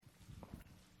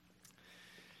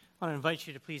I want to invite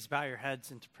you to please bow your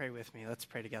heads and to pray with me. Let's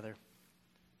pray together.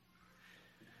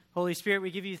 Holy Spirit,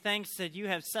 we give you thanks that you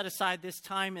have set aside this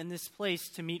time and this place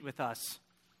to meet with us,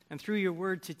 and through your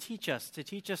word to teach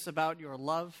us about your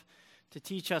love, to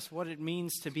teach us what it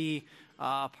means to be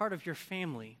a part of your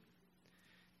family.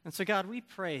 And so, God, we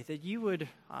pray that you would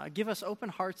give us open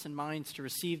hearts and minds to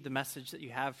receive the message that you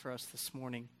have for us this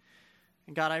morning.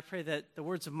 And God, I pray that the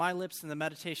words of my lips and the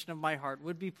meditation of my heart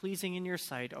would be pleasing in your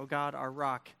sight, O God, our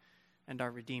rock and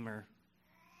our Redeemer.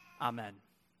 Amen.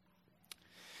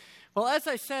 Well, as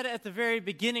I said at the very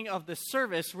beginning of the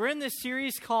service, we're in this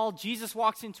series called Jesus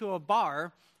Walks into a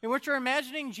Bar, in which we're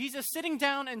imagining Jesus sitting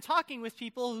down and talking with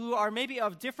people who are maybe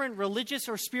of different religious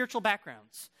or spiritual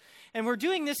backgrounds. And we're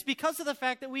doing this because of the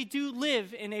fact that we do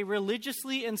live in a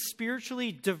religiously and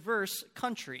spiritually diverse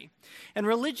country. And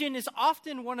religion is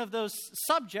often one of those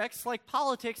subjects, like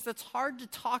politics, that's hard to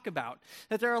talk about.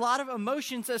 That there are a lot of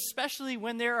emotions, especially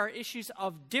when there are issues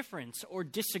of difference or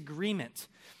disagreement.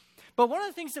 But one of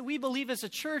the things that we believe as a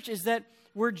church is that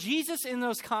were Jesus in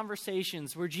those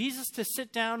conversations, were Jesus to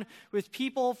sit down with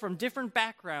people from different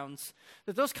backgrounds,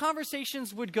 that those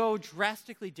conversations would go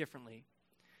drastically differently.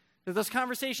 That those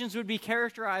conversations would be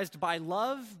characterized by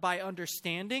love, by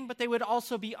understanding, but they would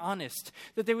also be honest.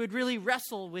 That they would really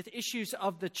wrestle with issues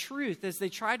of the truth as they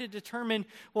try to determine,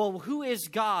 well, who is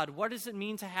God? What does it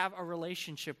mean to have a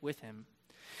relationship with him?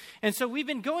 And so we've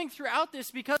been going throughout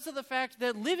this because of the fact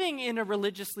that living in a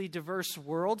religiously diverse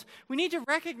world, we need to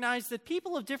recognize that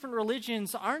people of different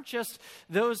religions aren't just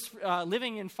those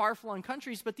living in far-flung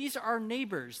countries, but these are our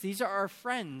neighbors, these are our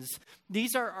friends,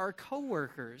 these are our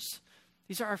co-workers.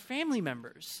 These are our family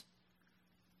members.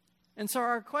 And so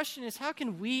our question is, how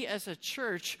can we as a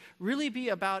church really be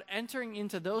about entering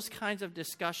into those kinds of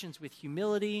discussions with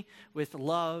humility, with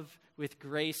love, with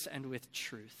grace, and with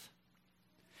truth?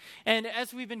 And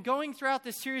as we've been going throughout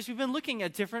this series, we've been looking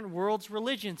at different world's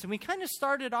religions. And we kind of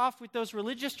started off with those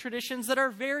religious traditions that are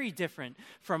very different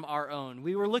from our own.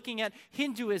 We were looking at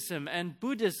Hinduism and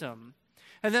Buddhism.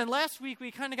 And then last week, we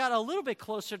kind of got a little bit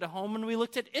closer to home when we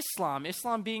looked at Islam.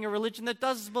 Islam being a religion that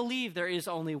does believe there is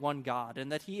only one God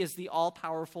and that he is the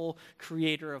all-powerful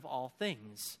creator of all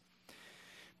things.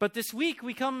 But this week,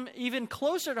 we come even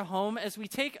closer to home as we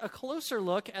take a closer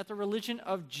look at the religion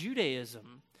of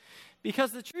Judaism.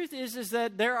 Because the truth is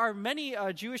that there are many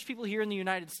Jewish people here in the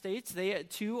United States. They,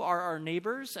 too, are our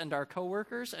neighbors and our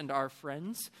coworkers and our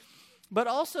friends. But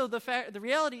also, the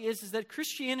reality is that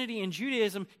Christianity and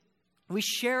Judaism, we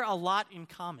share a lot in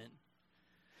common.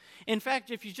 In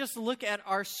fact, if you just look at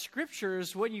our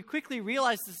scriptures, what you quickly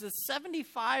realize is that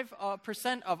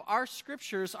 75% of our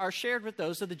scriptures are shared with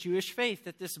those of the Jewish faith.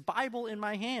 That this Bible in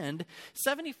my hand,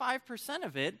 75%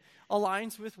 of it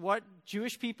aligns with what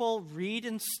Jewish people read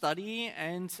and study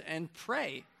and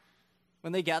pray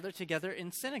when they gather together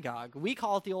in synagogue. We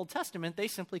call it the Old Testament. They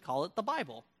simply call it the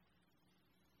Bible.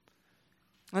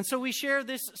 And so we share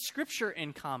this scripture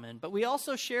in common, but we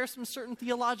also share some certain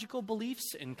theological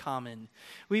beliefs in common.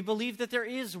 We believe that there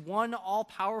is one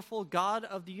all-powerful God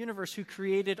of the universe who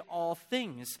created all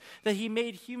things, that he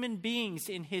made human beings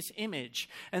in his image,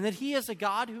 and that he is a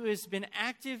God who has been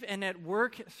active and at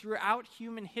work throughout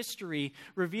human history,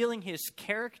 revealing his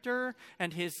character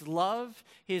and his love,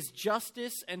 his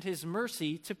justice and his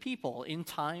mercy to people in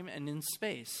time and in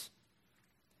space.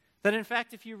 That in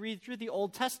fact, if you read through the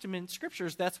Old Testament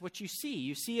scriptures, that's what you see.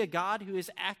 You see a God who is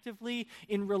actively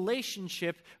in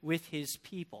relationship with his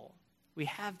people. We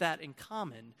have that in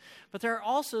common. But there are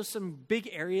also some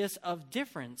big areas of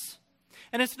difference.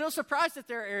 And it's no surprise that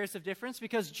there are areas of difference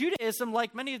because Judaism,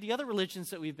 like many of the other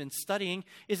religions that we've been studying,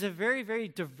 is a very, very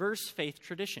diverse faith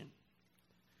tradition.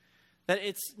 That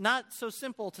it's not so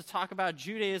simple to talk about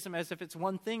Judaism as if it's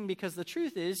one thing, because the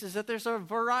truth is that there's a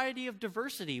variety of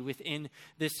diversity within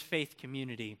this faith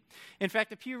community. In fact,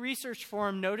 the Pew Research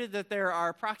Forum noted that there are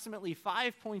approximately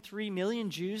 5.3 million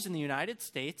Jews in the United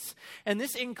States, and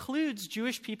this includes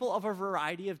Jewish people of a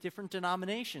variety of different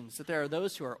denominations. That there are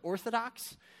those who are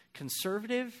Orthodox,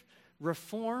 conservative,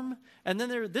 Reform, and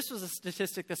then this was a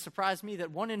statistic that surprised me,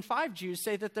 that 1 in 5 Jews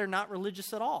say that they're not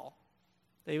religious at all.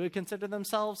 They would consider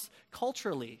themselves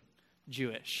culturally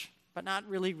Jewish, but not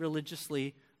really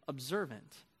religiously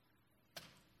observant.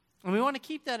 And we want to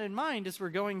keep that in mind as we're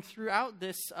going throughout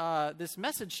this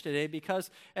message today,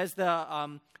 because as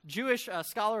the Jewish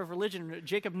scholar of religion,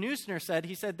 Jacob Neusner, said,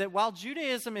 he said that while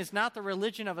Judaism is not the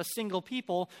religion of a single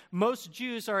people, most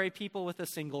Jews are a people with a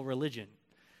single religion.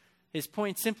 His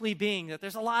point simply being that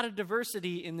there's a lot of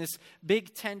diversity in this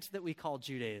big tent that we call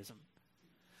Judaism.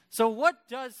 So what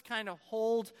does kind of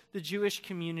hold the Jewish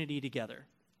community together?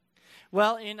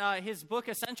 Well, in his book,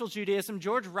 Essential Judaism,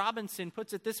 George Robinson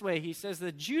puts it this way. He says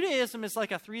that Judaism is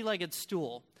like a three-legged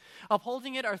stool.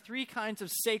 Upholding it are three kinds of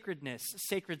sacredness: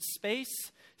 sacred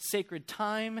space, sacred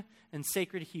time, and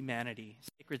sacred humanity.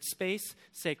 Sacred space,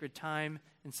 sacred time,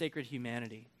 and sacred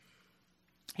humanity.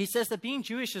 He says that being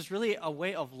Jewish is really a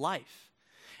way of life.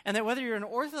 And that whether you're an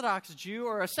Orthodox Jew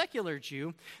or a secular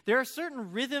Jew, there are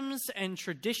certain rhythms and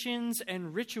traditions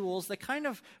and rituals that kind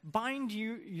of bind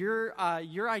your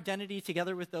identity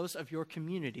together with those of your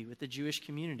community, with the Jewish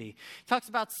community. He talks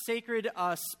about sacred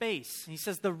space. He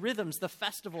says the rhythms, the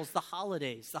festivals, the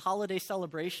holiday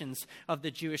celebrations of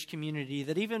the Jewish community,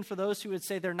 that even for those who would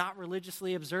say they're not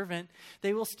religiously observant,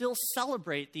 they will still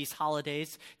celebrate these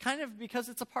holidays kind of because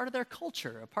it's a part of their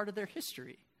culture, a part of their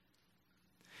history.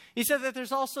 He said that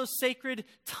there's also sacred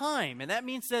time, and that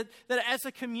means that as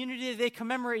a community, they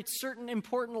commemorate certain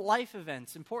important life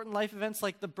events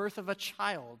like the birth of a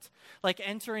child, like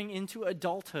entering into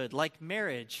adulthood, like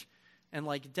marriage, and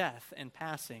like death and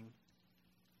passing.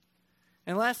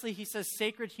 And lastly, he says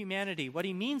sacred humanity. What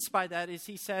he means by that is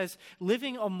he says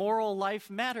living a moral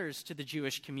life matters to the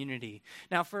Jewish community.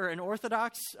 Now, for an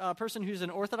Orthodox person who's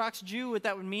an Orthodox Jew, what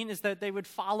that would mean is that they would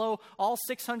follow all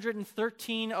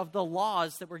 613 of the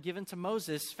laws that were given to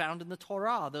Moses found in the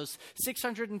Torah, those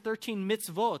 613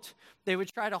 mitzvot. They would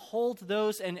try to hold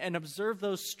those and observe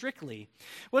those strictly.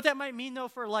 What that might mean, though,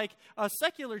 for like a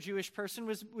secular Jewish person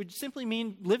would simply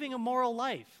mean living a moral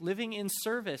life, living in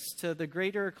service to the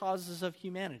greater causes of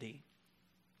humanity.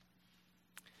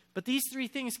 But these three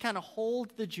things kind of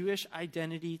hold the Jewish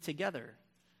identity together.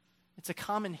 It's a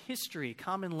common history,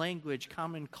 common language,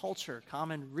 common culture,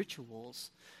 common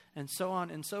rituals, and so on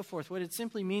and so forth. What it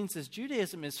simply means is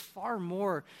Judaism is far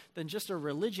more than just a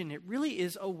religion. It really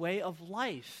is a way of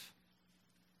life.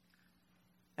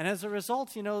 And as a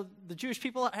result, the Jewish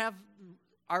people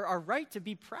are right to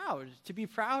be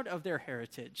proud of their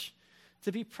heritage,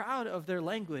 to be proud of their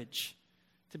language,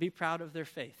 to be proud of their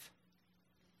faith.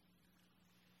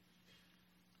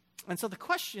 And so the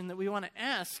question that we want to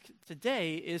ask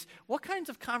today is, what kinds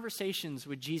of conversations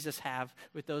would Jesus have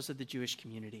with those of the Jewish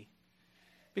community?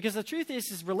 Because the truth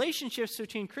is relationships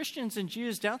between Christians and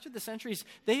Jews down through the centuries,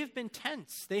 they have been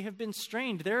tense. They have been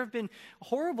strained. There have been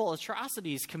horrible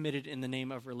atrocities committed in the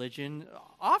name of religion,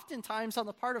 oftentimes on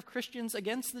the part of Christians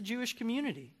against the Jewish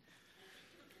community.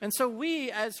 And so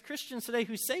we, as Christians today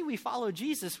who say we follow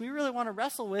Jesus, we really want to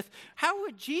wrestle with, how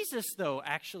would Jesus, though,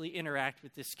 actually interact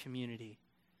with this community?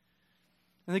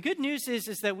 And the good news is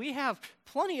that we have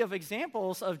plenty of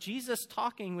examples of Jesus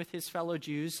talking with his fellow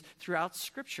Jews throughout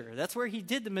Scripture. That's where he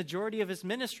did the majority of his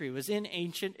ministry, was in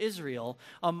ancient Israel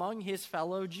among his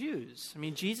fellow Jews. I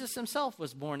mean, Jesus himself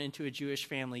was born into a Jewish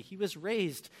family. He was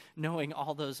raised knowing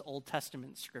all those Old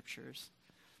Testament scriptures.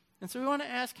 And so we want to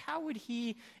ask, how would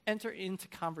he enter into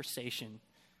conversation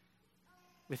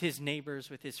with his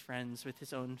neighbors, with his friends, with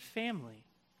his own family?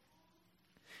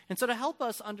 And so to help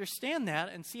us understand that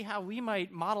and see how we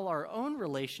might model our own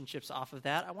relationships off of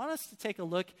that, I want us to take a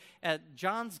look at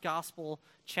John's Gospel,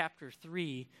 chapter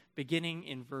 3, beginning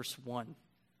in verse 1.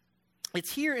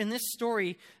 It's here in this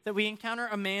story that we encounter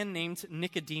a man named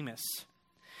Nicodemus.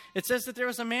 It says that there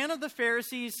was a man of the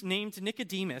Pharisees named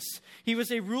Nicodemus. He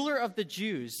was a ruler of the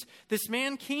Jews. This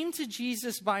man came to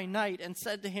Jesus by night and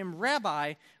said to him,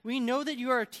 "Rabbi, we know that you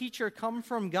are a teacher come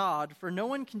from God, for no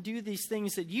one can do these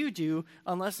things that you do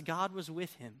unless God was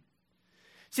with him."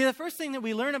 See, the first thing that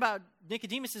we learn about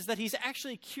Nicodemus is that he's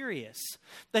actually curious,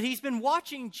 that he's been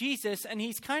watching Jesus and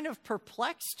he's kind of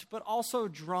perplexed, but also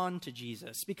drawn to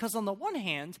Jesus. Because on the one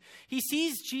hand, he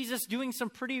sees Jesus doing some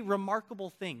pretty remarkable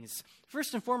things.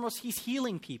 First and foremost, he's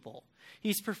healing people.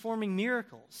 He's performing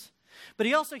miracles. But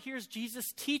he also hears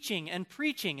Jesus teaching and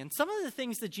preaching, and some of the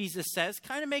things that Jesus says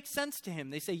kind of make sense to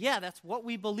him. They say, yeah, that's what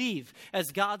we believe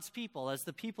as God's people, as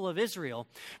the people of Israel.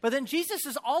 But then Jesus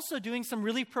is also doing some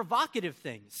really provocative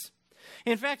things.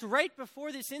 In fact, right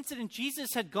before this incident,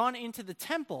 Jesus had gone into the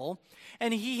temple,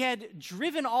 and he had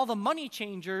driven all the money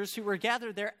changers who were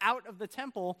gathered there out of the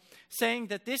temple, saying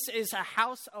that this is a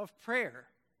house of prayer.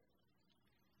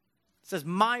 It says,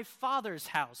 "My Father's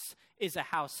house is a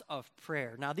house of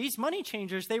prayer." Now, these money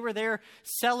changers, they were there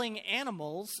selling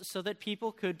animals so that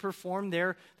people could perform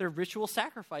their ritual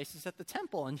sacrifices at the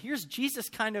temple. And here's Jesus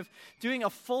kind of doing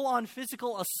a full-on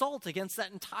physical assault against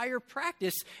that entire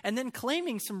practice and then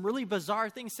claiming some really bizarre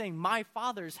things, saying, "My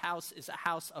Father's house is a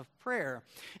house of prayer."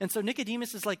 And so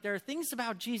Nicodemus is like, there are things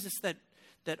about Jesus that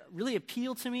really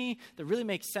appeal to me, that really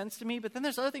make sense to me. But then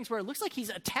there's other things where it looks like he's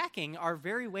attacking our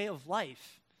very way of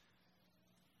life.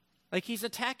 Like he's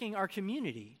attacking our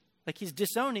community. Like he's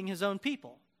disowning his own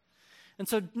people. And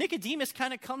so Nicodemus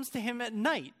kind of comes to him at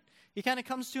night. He kind of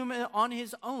comes to him on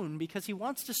his own because he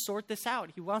wants to sort this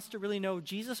out. He wants to really know,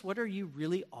 Jesus, what are you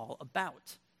really all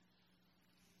about?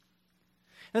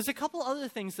 There's a couple other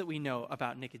things that we know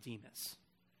about Nicodemus.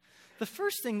 The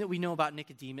first thing that we know about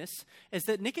Nicodemus is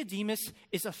that Nicodemus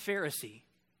is a Pharisee.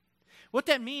 What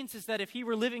that means is that if he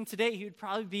were living today, he would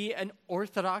probably be an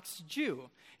Orthodox Jew.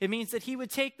 It means that he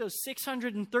would take those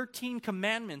 613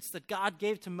 commandments that God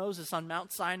gave to Moses on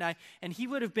Mount Sinai, and he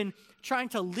would have been trying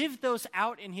to live those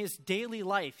out in his daily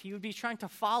life. He would be trying to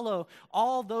follow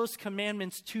all those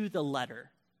commandments to the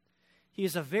letter. He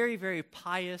is a very, very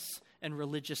pious and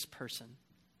religious person.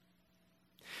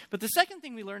 But the second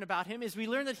thing we learn about him is we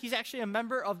learn that he's actually a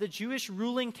member of the Jewish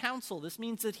ruling council. This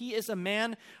means that he is a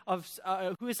man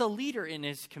who is a leader in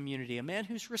his community, a man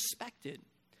who's respected,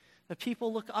 that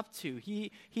people look up to.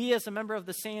 He as a member of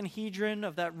the Sanhedrin,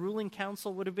 of that ruling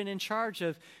council, would have been in charge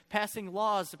of passing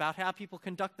laws about how people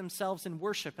conduct themselves in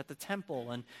worship at the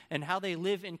temple and how they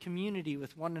live in community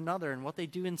with one another and what they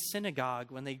do in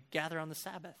synagogue when they gather on the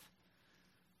Sabbath.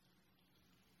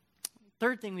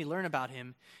 Third thing we learn about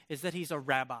him is that he's a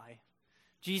rabbi.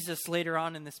 Jesus later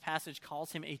on in this passage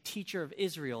calls him a teacher of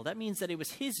Israel. That means that it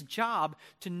was his job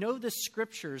to know the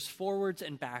scriptures forwards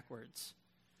and backwards.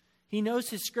 He knows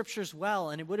his scriptures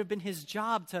well, and it would have been his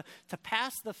job to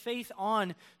pass the faith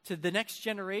on to the next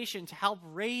generation, to help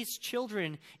raise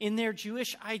children in their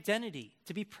Jewish identity,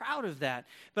 to be proud of that,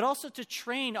 but also to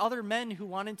train other men who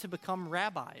wanted to become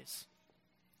rabbis.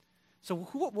 So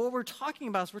what we're talking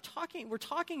about is we're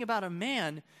talking about a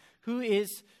man who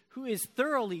is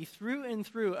thoroughly through and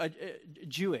through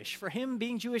Jewish. For him,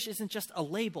 being Jewish isn't just a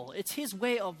label. It's his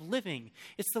way of living.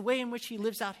 It's the way in which he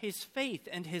lives out his faith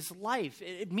and his life.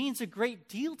 It means a great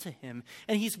deal to him,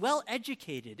 and he's well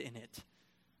educated in it.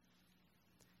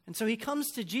 And so he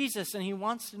comes to Jesus and he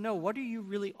wants to know, what are you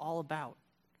really all about?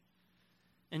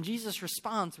 And Jesus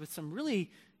responds with some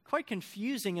really quite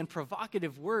confusing and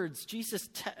provocative words. Jesus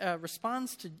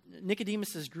responds to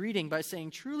Nicodemus' greeting by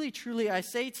saying, "Truly, truly, I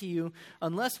say to you,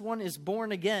 unless one is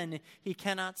born again, he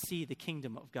cannot see the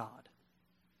kingdom of God."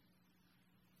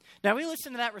 Now, we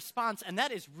listen to that response, and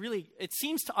that is really, it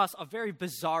seems to us, a very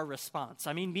bizarre response.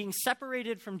 I mean, being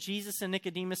separated from Jesus and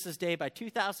Nicodemus' day by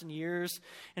 2,000 years,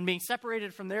 and being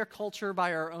separated from their culture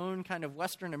by our own kind of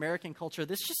Western American culture,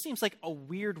 this just seems like a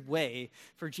weird way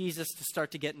for Jesus to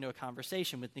start to get into a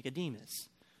conversation with Nicodemus.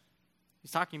 He's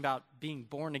talking about being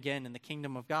born again in the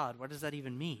kingdom of God. What does that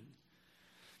even mean?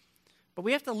 But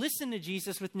we have to listen to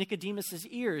Jesus with Nicodemus'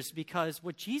 ears, because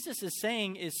what Jesus is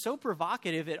saying is so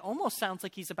provocative, it almost sounds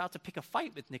like he's about to pick a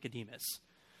fight with Nicodemus.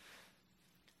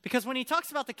 Because when he talks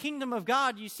about the kingdom of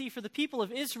God, you see, for the people of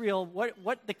Israel,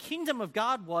 what the kingdom of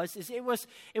God was, is it was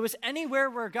anywhere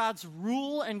where God's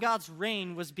rule and God's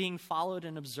reign was being followed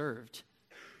and observed.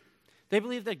 They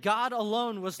believed that God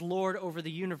alone was Lord over the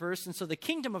universe, and so the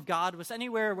kingdom of God was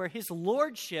anywhere where his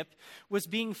lordship was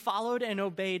being followed and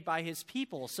obeyed by his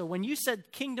people. So when you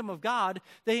said kingdom of God,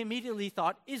 they immediately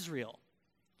thought Israel.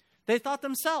 They thought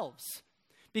themselves,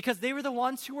 because they were the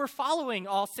ones who were following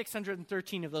all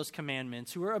 613 of those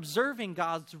commandments, who were observing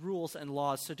God's rules and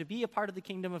laws. So to be a part of the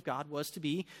kingdom of God was to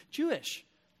be Jewish.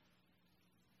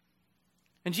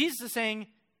 And Jesus is saying,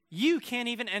 you can't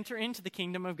even enter into the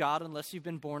kingdom of God unless you've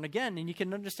been born again. And you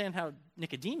can understand how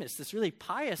Nicodemus, this really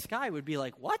pious guy, would be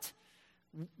like, what?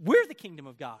 We're the kingdom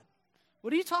of God.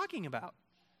 What are you talking about?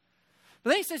 But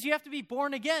then he says you have to be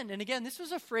born again. And again, this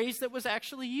was a phrase that was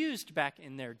actually used back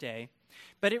in their day.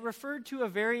 But it referred to a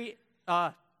very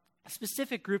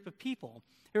specific group of people.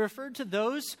 It referred to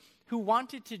those who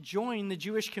wanted to join the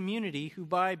Jewish community who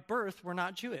by birth were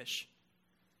not Jewish.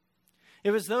 It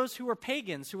was those who were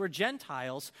pagans, who were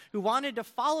Gentiles, who wanted to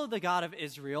follow the God of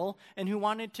Israel and who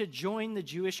wanted to join the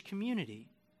Jewish community.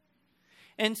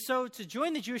 And so to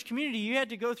join the Jewish community, you had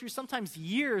to go through sometimes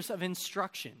years of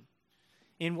instruction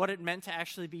in what it meant to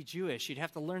actually be Jewish. You'd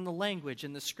have to learn the language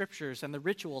and the scriptures and the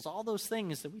rituals, all those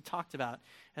things that we talked about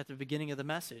at the beginning of the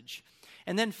message.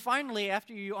 And then finally,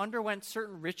 after you underwent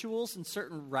certain rituals and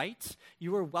certain rites,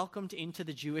 you were welcomed into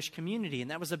the Jewish community.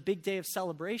 And that was a big day of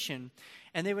celebration.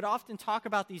 And they would often talk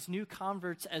about these new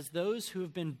converts as those who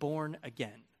have been born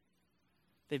again.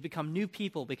 They've become new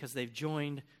people because they've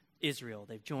joined Israel.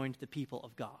 They've joined the people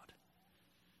of God.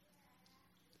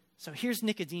 So here's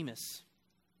Nicodemus,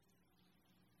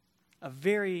 a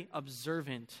very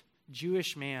observant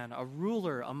Jewish man, a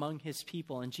ruler among his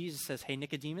people. And Jesus says, hey,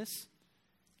 Nicodemus,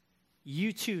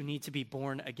 you too need to be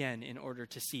born again in order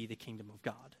to see the kingdom of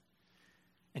God.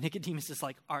 And Nicodemus is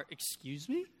like, excuse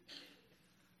me?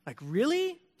 Like,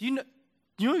 really?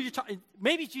 Do You know,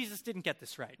 maybe Jesus didn't get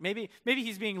this right. Maybe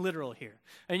he's being literal here.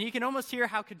 And you can almost hear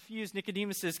how confused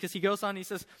Nicodemus is because he goes on, he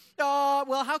says,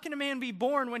 well, how can a man be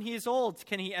born when he is old?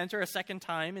 Can he enter a second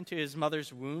time into his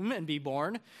mother's womb and be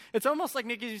born? It's almost like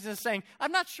Nicodemus is saying,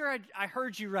 I'm not sure I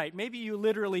heard you right. Maybe you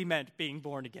literally meant being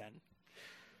born again.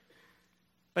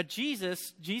 But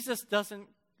Jesus doesn't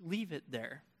leave it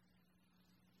there.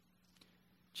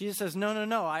 Jesus says,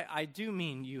 no, I do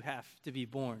mean you have to be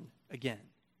born again.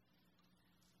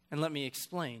 And let me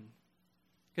explain.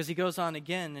 Because he goes on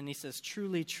again and he says,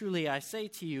 truly, truly, I say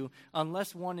to you,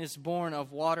 unless one is born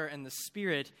of water and the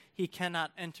Spirit, he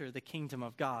cannot enter the kingdom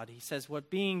of God. He says what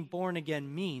being born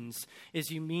again means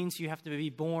you have to be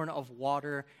born of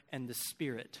water and the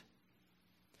Spirit.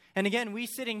 And again, we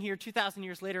sitting here 2,000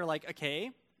 years later like,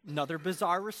 okay, another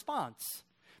bizarre response.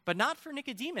 But not for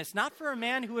Nicodemus, not for a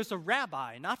man who was a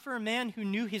rabbi, not for a man who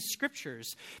knew his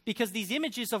scriptures, because these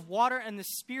images of water and the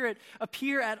Spirit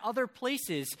appear at other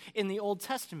places in the Old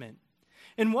Testament.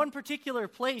 In one particular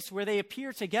place where they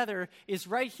appear together is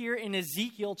right here in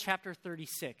Ezekiel chapter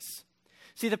 36.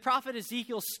 See, the prophet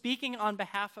Ezekiel, speaking on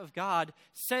behalf of God,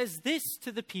 says this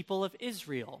to the people of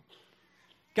Israel.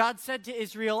 God said to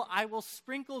Israel, I will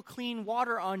sprinkle clean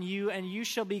water on you, and you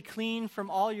shall be clean from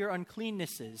all your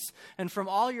uncleannesses. And from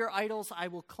all your idols I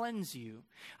will cleanse you.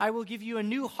 I will give you a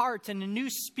new heart, and a new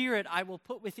spirit I will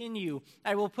put within you.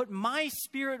 I will put my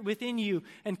spirit within you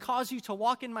and cause you to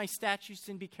walk in my statutes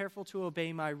and be careful to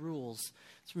obey my rules.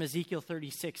 It's from Ezekiel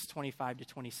 36, 25 to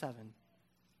 27.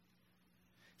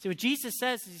 So what Jesus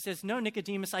says is, he says, no,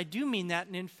 Nicodemus, I do mean that.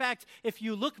 And in fact, if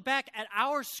you look back at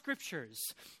our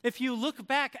scriptures, if you look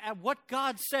back at what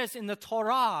God says in the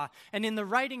Torah and in the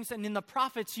writings and in the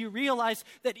prophets, you realize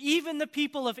that even the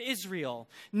people of Israel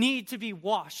need to be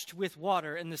washed with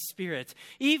water and the Spirit.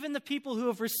 Even the people who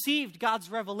have received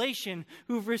God's revelation,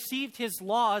 who have received his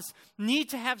laws, need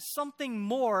to have something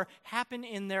more happen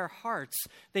in their hearts.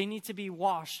 They need to be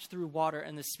washed through water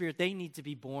and the Spirit. They need to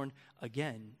be born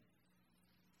again.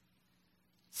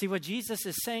 See, what Jesus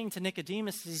is saying to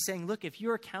Nicodemus is he's saying, look, if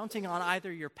you're counting on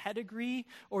either your pedigree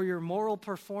or your moral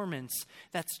performance,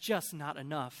 that's just not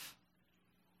enough.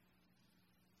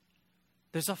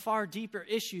 There's a far deeper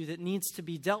issue that needs to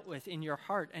be dealt with in your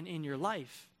heart and in your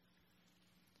life.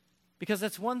 Because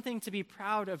it's one thing to be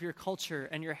proud of your culture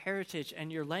and your heritage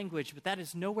and your language, but that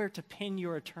is nowhere to pin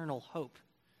your eternal hope.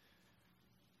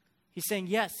 He's saying,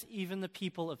 yes, even the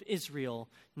people of Israel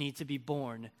need to be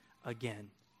born again.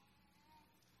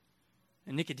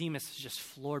 And Nicodemus is just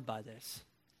floored by this.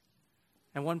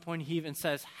 At one point, he even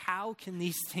says, how can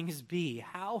these things be?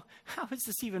 How is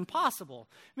this even possible?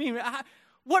 I mean,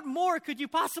 what more could you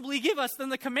possibly give us than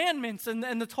the commandments and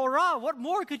the Torah? What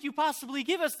more could you possibly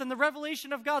give us than the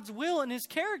revelation of God's will and his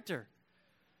character?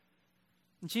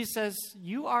 And Jesus says,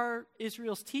 you are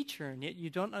Israel's teacher, and yet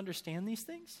you don't understand these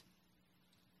things?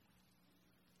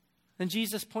 Then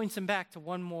Jesus points him back to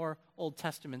one more Old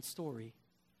Testament story.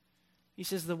 He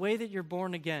says, the way that you're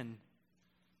born again,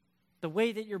 the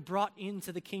way that you're brought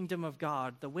into the kingdom of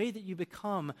God, the way that you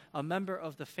become a member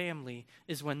of the family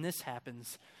is when this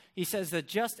happens. He says that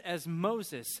just as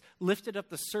Moses lifted up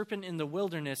the serpent in the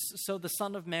wilderness, so the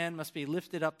Son of Man must be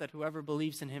lifted up that whoever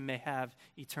believes in him may have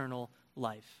eternal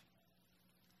life.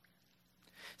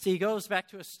 See, he goes back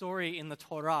to a story in the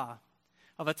Torah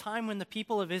of a time when the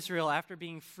people of Israel, after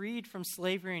being freed from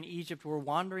slavery in Egypt, were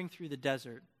wandering through the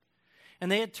desert.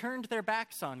 And they had turned their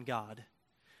backs on God.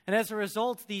 And as a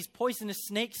result, these poisonous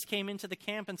snakes came into the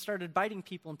camp and started biting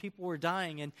people, and people were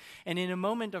dying. And in a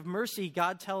moment of mercy,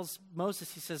 God tells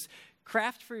Moses, he says,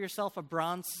 craft for yourself a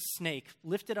bronze snake,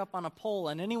 lift it up on a pole,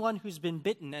 and anyone who's been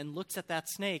bitten and looks at that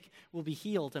snake will be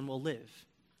healed and will live.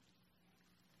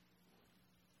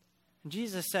 And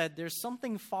Jesus said, there's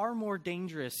something far more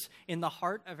dangerous in the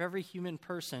heart of every human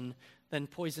person than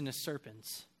poisonous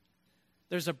serpents.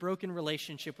 There's a broken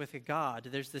relationship with a God.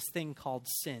 There's this thing called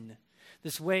sin,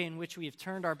 this way in which we have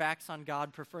turned our backs on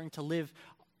God, preferring to live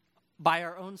by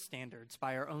our own standards,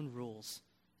 by our own rules.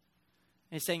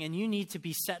 And he's saying, and you need to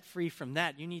be set free from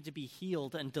that. You need to be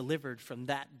healed and delivered from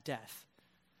that death.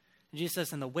 And Jesus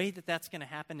says, and the way that that's going to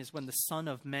happen is when the Son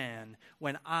of Man,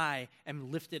 when I am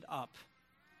lifted up.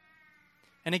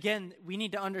 And again, we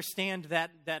need to understand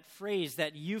that phrase,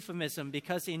 that euphemism,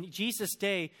 because in Jesus'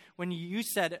 day, when you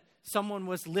said someone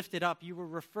was lifted up, you were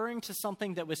referring to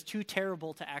something that was too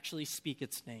terrible to actually speak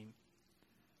its name.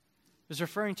 It was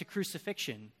referring to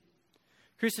crucifixion.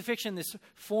 Crucifixion, this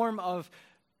form of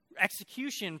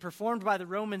execution performed by the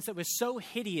Romans that was so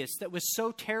hideous, that was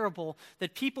so terrible,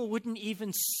 that people wouldn't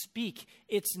even speak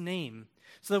its name.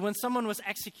 So that when someone was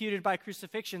executed by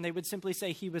crucifixion, they would simply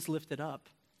say he was lifted up.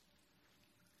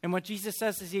 And what Jesus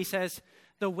says is he says,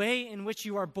 the way in which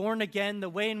you are born again, the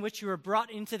way in which you are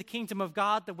brought into the kingdom of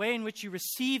God, the way in which you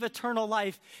receive eternal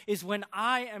life is when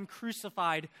I am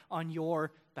crucified on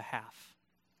your behalf.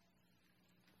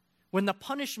 When the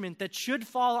punishment that should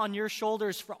fall on your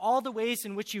shoulders for all the ways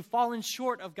in which you've fallen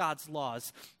short of God's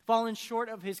laws, fallen short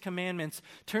of his commandments,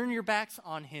 turn your backs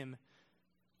on him,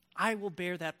 I will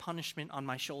bear that punishment on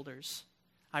my shoulders.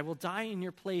 I will die in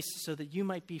your place so that you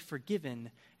might be forgiven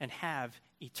and have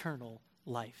eternal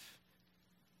life.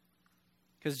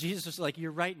 Because Jesus was like,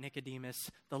 you're right,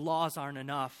 Nicodemus. The laws aren't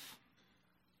enough.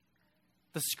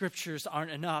 The scriptures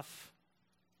aren't enough.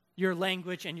 Your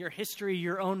language and your history,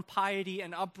 your own piety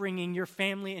and upbringing, your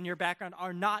family and your background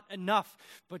are not enough.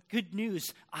 But good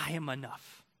news, I am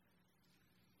enough.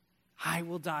 I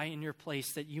will die in your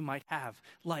place that you might have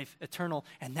life eternal.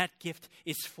 And that gift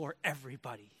is for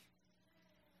everybody.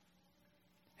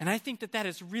 And I think that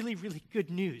is really, really good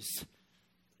news,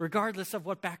 regardless of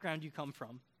what background you come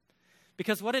from.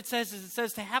 Because what it says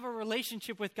is to have a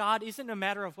relationship with God isn't a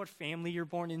matter of what family you're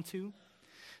born into.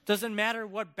 Doesn't matter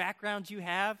what background you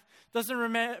have.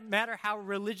 Doesn't matter how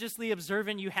religiously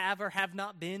observant you have or have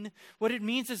not been. What it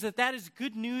means is that is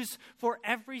good news for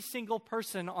every single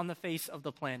person on the face of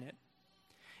the planet.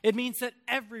 It means that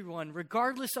everyone,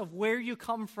 regardless of where you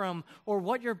come from or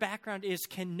what your background is,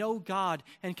 can know God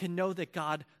and can know that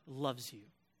God loves you.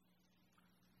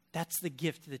 That's the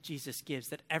gift that Jesus gives,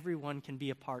 that everyone can be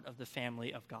a part of the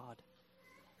family of God.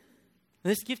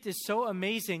 This gift is so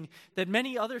amazing that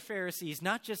many other Pharisees,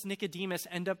 not just Nicodemus,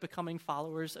 end up becoming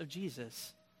followers of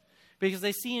Jesus because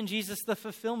they see in Jesus the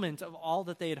fulfillment of all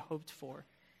that they had hoped for.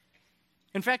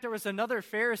 In fact, there was another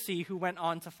Pharisee who went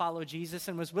on to follow Jesus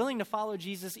and was willing to follow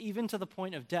Jesus even to the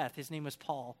point of death. His name was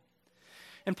Paul.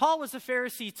 And Paul was a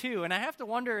Pharisee too, and I have to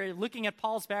wonder, looking at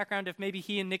Paul's background, if maybe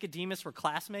he and Nicodemus were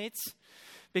classmates,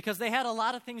 because they had a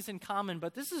lot of things in common.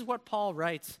 But this is what Paul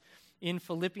writes in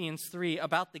Philippians 3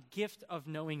 about the gift of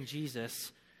knowing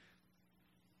Jesus.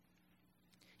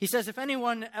 He says, if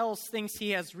anyone else thinks he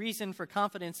has reason for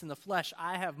confidence in the flesh,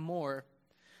 I have more.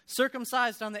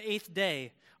 Circumcised on the 8th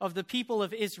day, of the people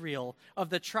of Israel, of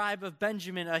the tribe of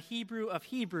Benjamin, a Hebrew of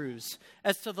Hebrews,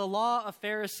 as to the law, a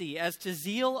Pharisee, as to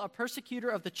zeal, a persecutor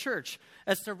of the church,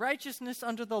 as to righteousness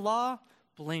under the law,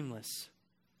 blameless.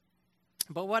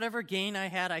 But whatever gain I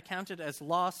had, I counted as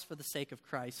loss for the sake of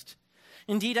Christ.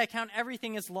 Indeed, I count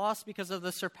everything as loss because of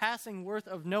the surpassing worth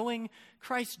of knowing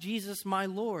Christ Jesus my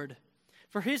Lord.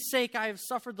 For his sake I have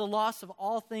suffered the loss of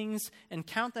all things and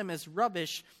count them as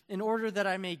rubbish in order that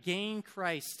I may gain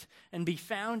Christ and be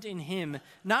found in him,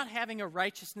 not having a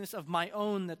righteousness of my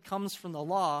own that comes from the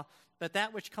law, but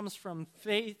that which comes from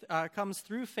faith, comes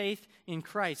through faith in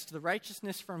Christ, the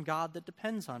righteousness from God that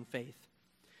depends on faith,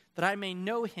 that I may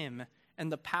know him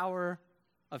and the power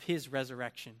of his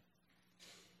resurrection.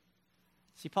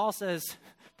 See, Paul says,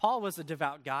 Paul was a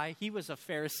devout guy. He was a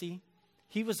Pharisee.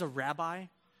 He was a rabbi.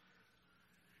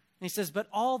 And he says, but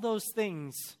all those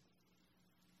things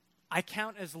I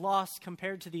count as loss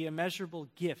compared to the immeasurable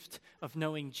gift of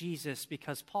knowing Jesus,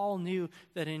 because Paul knew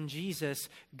that in Jesus,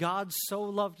 God so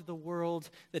loved the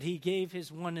world that he gave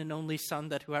his one and only Son,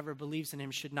 that whoever believes in him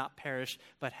should not perish,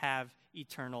 but have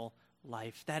eternal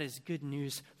life. That is good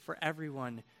news for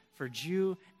everyone, for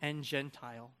Jew and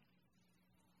Gentile.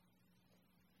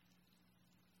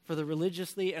 For the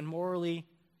religiously and morally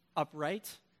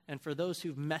upright, and for those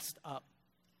who've messed up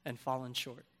and fallen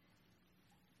short.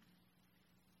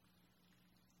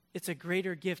 It's a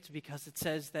greater gift because it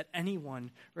says that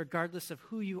anyone, regardless of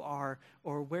who you are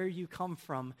or where you come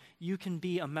from, you can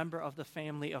be a member of the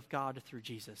family of God through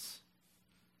Jesus.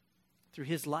 Through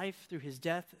his life, through his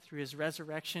death, through his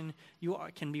resurrection, you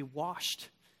can be washed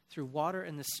through water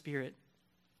and the Spirit.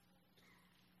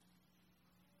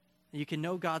 You can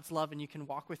know God's love and you can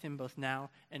walk with him both now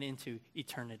and into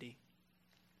eternity.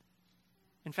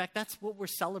 In fact, that's what we're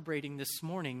celebrating this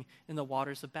morning in the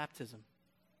waters of baptism.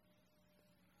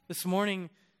 This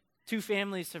morning, 2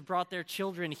 families have brought their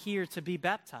children here to be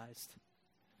baptized.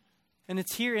 And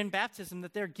it's here in baptism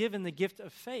that they're given the gift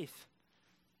of faith,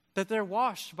 that they're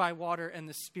washed by water and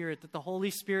the Spirit, that the Holy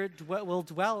Spirit will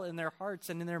dwell in their hearts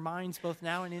and in their minds both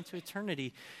now and into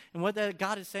eternity. And what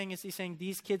God is saying is he's saying,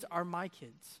 these kids are my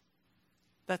kids.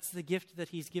 That's the gift that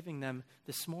he's giving them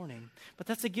this morning. But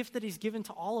that's a gift that he's given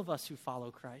to all of us who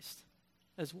follow Christ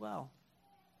as well.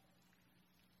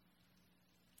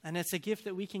 And it's a gift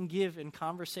that we can give in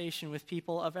conversation with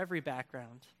people of every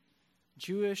background.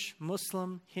 Jewish,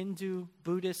 Muslim, Hindu,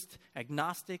 Buddhist,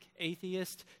 agnostic,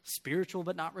 atheist, spiritual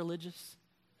but not religious.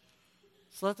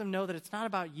 So let them know that it's not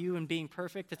about you and being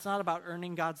perfect. It's not about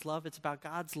earning God's love. It's about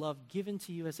God's love given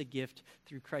to you as a gift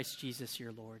through Christ Jesus,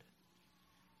 your Lord.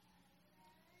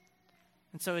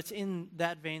 And so it's in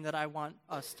that vein that I want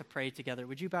us to pray together.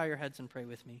 Would you bow your heads and pray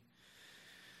with me?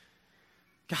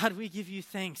 God, we give you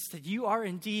thanks that you are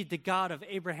indeed the God of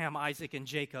Abraham, Isaac, and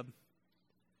Jacob.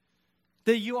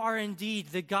 That you are indeed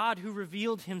the God who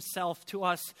revealed himself to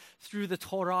us through the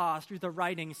Torah, through the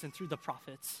writings, and through the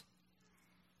prophets.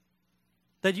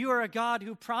 That you are a God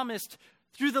who promised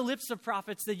through the lips of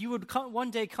prophets that you would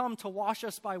one day come to wash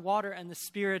us by water and the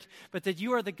Spirit, but that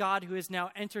you are the God who has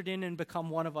now entered in and become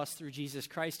one of us through Jesus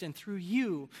Christ. And through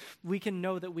you, we can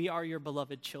know that we are your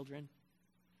beloved children.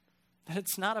 That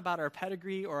it's not about our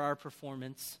pedigree or our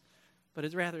performance, but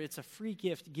it's a free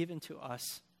gift given to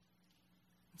us.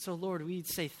 And so, Lord, we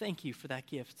say thank you for that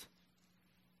gift.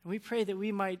 And we pray that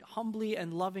we might humbly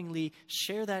and lovingly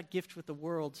share that gift with the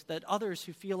world, that others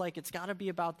who feel like it's got to be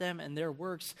about them and their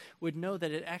works would know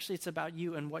that it's about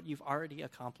you and what you've already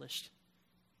accomplished.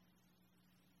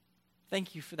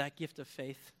 Thank you for that gift of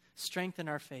faith. Strengthen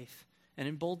our faith and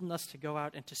embolden us to go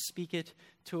out and to speak it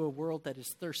to a world that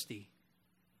is thirsty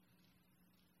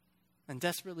and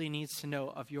desperately needs to know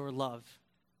of your love,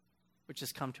 which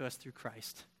has come to us through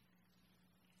Christ.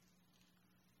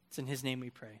 It's in his name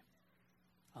we pray.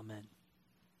 Amen.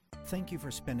 Thank you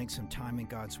for spending some time in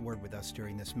God's Word with us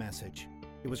during this message.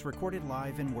 It was recorded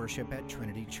live in worship at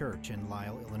Trinity Church in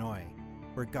Lisle, Illinois,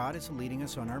 where God is leading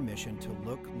us on our mission to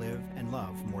look, live, and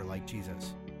love more like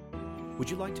Jesus. Would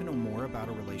you like to know more about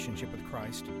a relationship with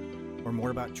Christ, or more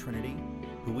about Trinity,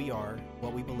 who we are,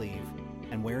 what we believe,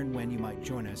 and where and when you might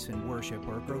join us in worship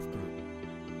or a growth group?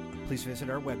 Please visit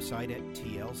our website at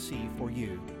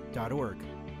tlc4u.org.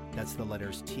 That's the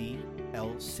letters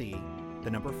TLC, the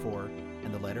number 4,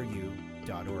 and the letter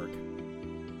U.org.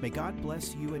 May God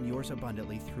bless you and yours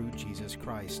abundantly through Jesus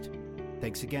Christ.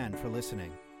 Thanks again for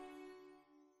listening.